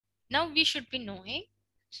Now we should be knowing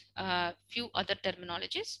a few other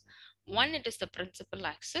terminologies. One, it is the principal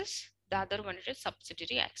axis. The other one, it is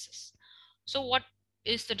subsidiary axis. So what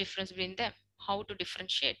is the difference between them? How to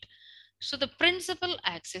differentiate? So the principal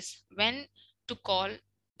axis, when to call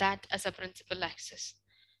that as a principal axis?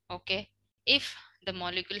 Okay, if the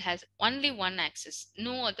molecule has only one axis,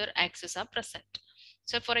 no other axes are present.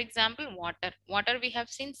 So for example, water we have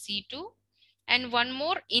seen C2, and one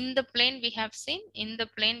more in the plane we have seen,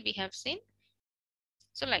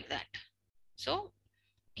 so like that. So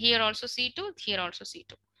here also C2, here also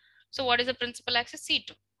C2. So what is the principal axis?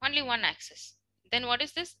 C2, only one axis. Then what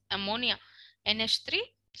is this? Ammonia, NH3.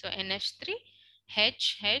 So NH3,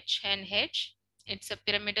 H, and H. It's a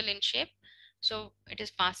pyramidal in shape. So it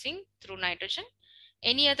is passing through nitrogen.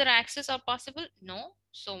 Any other axis are possible? No.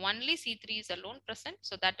 So only C3 is alone present.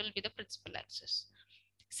 So that will be the principal axis.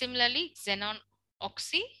 Similarly, xenon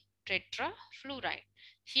oxy tetrafluoride.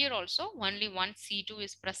 Here also only one C2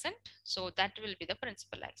 is present. So that will be the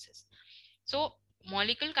principal axis. So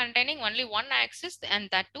molecule containing only one axis, and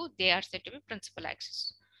that too they are said to be principal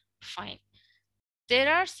axis. Fine. There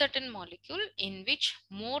are certain molecule in which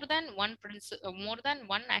more than one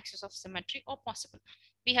axis of symmetry are possible.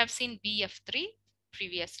 We have seen BF3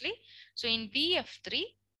 previously. So in BF3,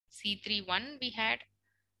 C31 we had,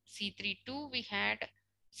 C32 we had,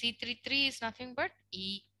 C33 is nothing but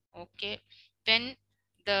E. Okay, when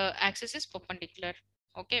the axis is perpendicular.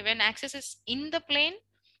 Okay, when axis is in the plane,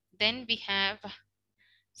 then we have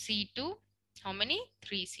C2, how many?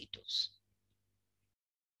 3 C2s.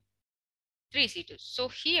 3 C2s. So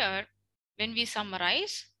here, when we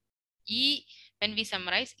summarize, E,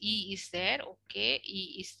 E is there. Okay,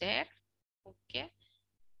 E is there. Okay.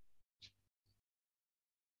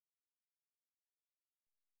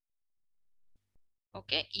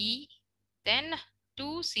 Okay, E, then 2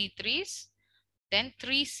 C3s, then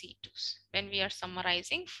 3 C2s when we are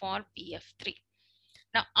summarizing for BF3.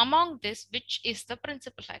 Now, among this, which is the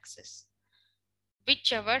principal axis?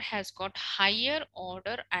 Whichever has got higher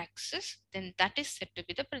order axis, then that is said to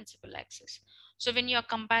be the principal axis. So when you are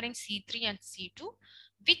comparing C3 and C2,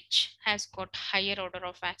 which has got higher order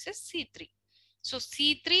of axis? C3. So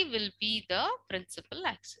C3 will be the principal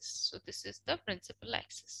axis. So this is the principal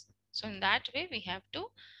axis. So in that way we have to,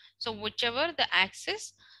 so whichever the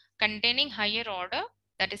axis containing higher order,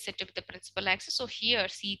 that is said to be the principal axis. So here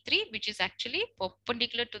C3, which is actually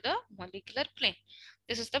perpendicular to the molecular plane,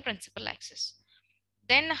 this is the principal axis.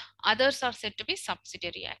 Then others are said to be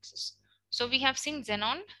subsidiary axis. So we have seen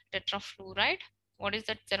xenon tetrafluoride. What is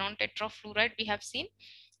that xenon tetrafluoride? We have seen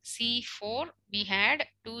C4, we had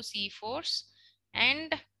 2 C4s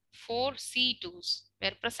and 4 C2s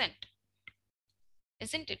were present,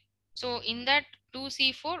 isn't it? So in that 2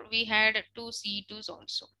 C4, we had 2 C2s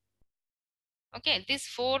also. Okay, these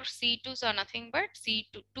 4 C2s are nothing but C2,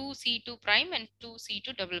 2 C2 prime and 2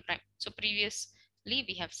 C2 double prime. So previously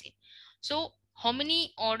we have seen. So how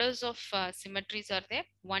many orders of symmetries are there?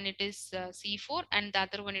 One it is C4 and the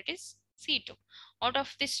other one it is C2. Out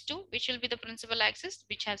of these two, which will be the principal axis,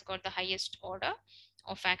 which has got the highest order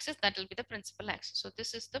of axis, that will be the principal axis. So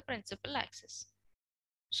this is the principal axis.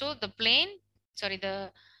 So the plane, sorry,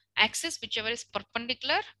 the axis whichever is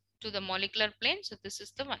perpendicular to the molecular plane. So this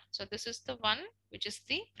is the one. So this is the one which is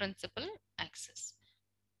the principal axis.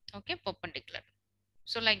 Okay, perpendicular.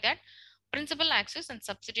 So like that, principal axis and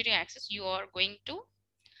subsidiary axis you are going to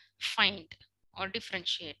find or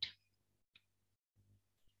differentiate.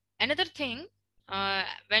 Another thing,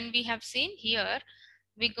 when we have seen here,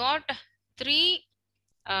 we got three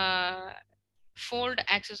fold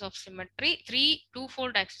axis of symmetry, three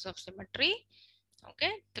two-fold axis of symmetry.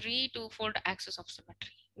 Okay, three two-fold axis of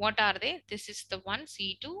symmetry. What are they? This is the one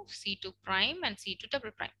C2, C2 prime and C2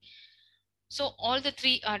 double prime. So all the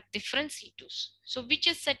three are different C2s. So which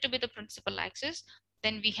is said to be the principal axis?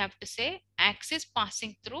 Then we have to say axis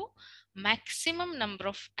passing through maximum number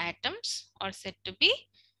of atoms are said to be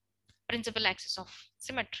principal axis of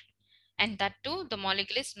symmetry. And that too, the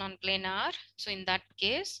molecule is non-planar. So in that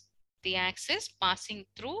case, the axis passing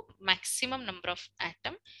through maximum number of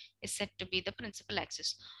atom is said to be the principal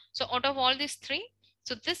axis. So out of all these three,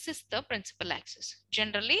 so this is the principal axis.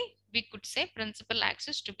 Generally, we could say principal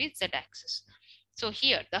axis to be z-axis. So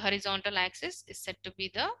here, the horizontal axis is said to be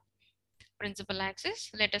the principal axis.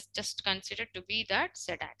 Let us just consider to be that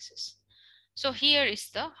z-axis. So here is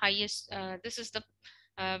the highest, this is the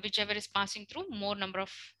whichever is passing through more number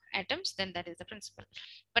of atoms, then that is the principal.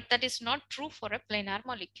 But that is not true for a planar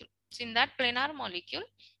molecule. So in that planar molecule,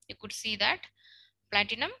 you could see that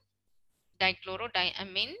platinum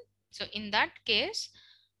dichlorodiamine. So in that case,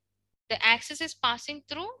 the axis is passing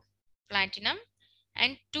through platinum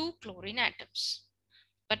and 2 chlorine atoms.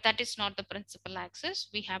 But that is not the principal axis.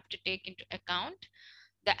 We have to take into account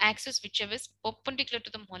the axis whichever is perpendicular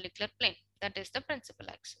to the molecular plane. That is the principal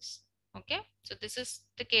axis. Okay, so this is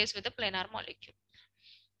the case with the planar molecule.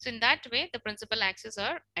 So in that way, the principal axes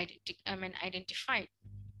are identified.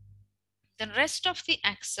 The rest of the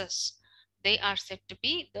axes, they are said to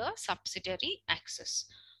be the subsidiary axis.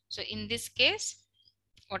 So in this case,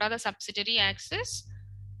 what are the subsidiary axes?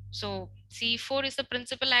 So C4 is the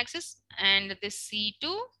principal axis, and this C2,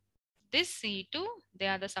 they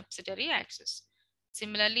are the subsidiary axis.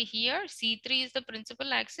 Similarly here, C3 is the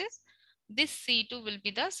principal axis. This C2 will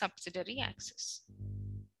be the subsidiary axis.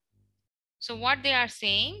 So what they are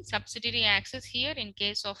saying, subsidiary axis here in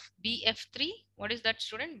case of BF3, what is that,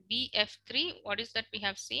 student? BF3, what is that we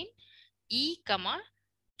have seen? E comma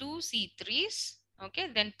 2 C3s, okay,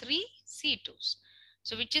 then 3 C2s.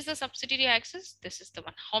 So which is the subsidiary axis? This is the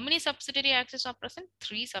one. How many subsidiary axes are present?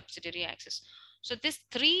 3 subsidiary axes. So this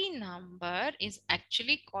 3 number is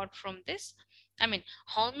actually got from this. I mean,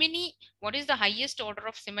 how many, what is the highest order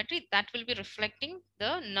of symmetry? That will be reflecting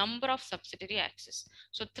the number of subsidiary axes.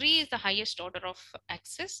 So 3 is the highest order of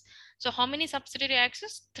axis. So how many subsidiary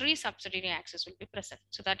axes? 3 subsidiary axes will be present.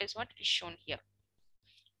 So that is what is shown here.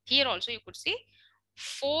 Here also you could see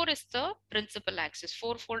 4 is the principal axis.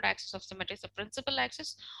 Fourfold axis of symmetry is the principal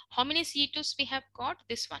axis. How many C2s we have got?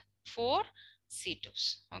 This one, 4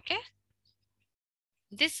 C2s. Okay.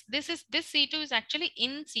 This C2 is actually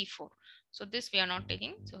in C4. So this we are not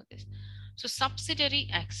taking. So subsidiary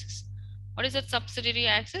axis. What is that subsidiary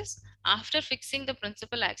axis? After fixing the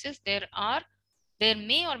principal axis, there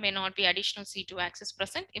may or may not be additional C2 axis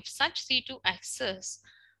present. If such C2 axes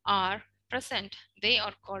are present, they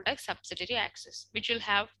are called as subsidiary axis, which will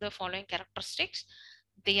have the following characteristics.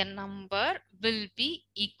 Their number will be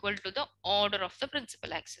equal to the order of the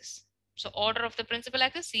principal axis. So order of the principal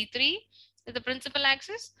axis, C3 is the principal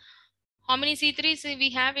axis. How many C3s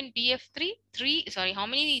we have in BF3? How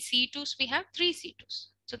many C2s we have? 3 C2s.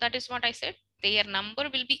 So that is what I said. Their number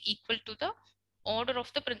will be equal to the order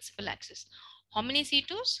of the principal axis. How many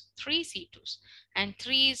C2s? 3 C2s. And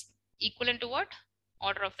 3 is equivalent to what?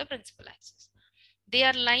 Order of the principal axis. They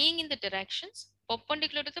are lying in the directions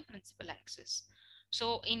perpendicular to the principal axis.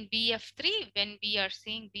 So in BF3, when we are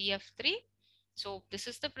seeing BF3, so this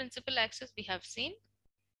is the principal axis we have seen.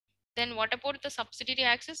 Then what about the subsidiary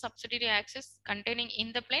axis? Subsidiary axis containing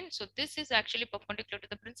in the plane. So this is actually perpendicular to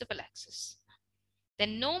the principal axis.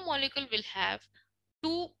 Then no molecule will have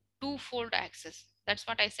two-fold axis. That's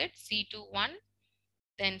what I said. C21,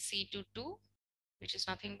 then C22, which is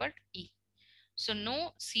nothing but E. So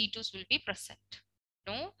no C2s will be present.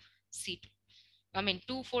 No C2. I mean,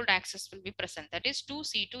 two-fold axis will be present. That is,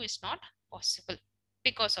 2C2 is not possible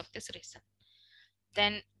because of this reason.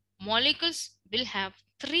 Then molecules will have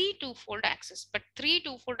 3 two-fold axis, but 3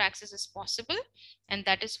 two-fold axis is possible, and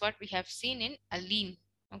that is what we have seen in allene,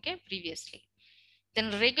 okay, previously.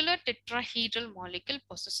 Then regular tetrahedral molecule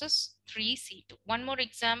possesses 3 C2. One more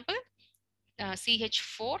example,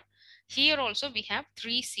 CH4. Here also we have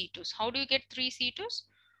 3 C2s. How do you get 3 C2s?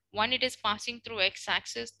 One, it is passing through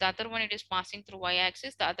x-axis, the other one it is passing through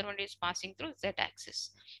y-axis, the other one is passing through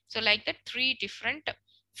z-axis. So like that, 3 different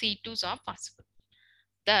C2s are possible.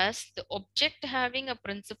 Thus, the object having a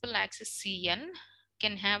principal axis Cn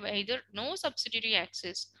can have either no subsidiary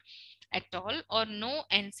axis at all or no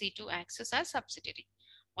NC2 axis as subsidiary.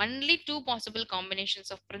 Only 2 possible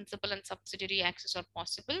combinations of principal and subsidiary axis are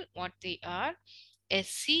possible. What they are, a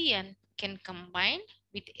Cn can combine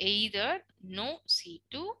with either no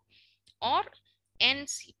C2 or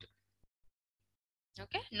NC2.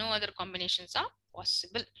 Okay, no other combinations are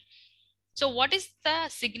possible. So what is the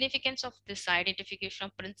significance of this identification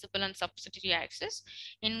of principal and subsidiary axis?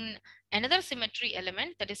 In another symmetry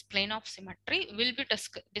element, that is plane of symmetry, we'll be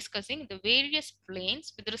discussing the various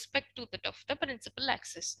planes with respect to that of the principal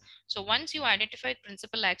axis. So once you identify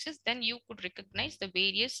principal axis, then you could recognize the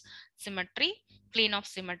various symmetry, plane of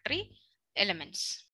symmetry elements.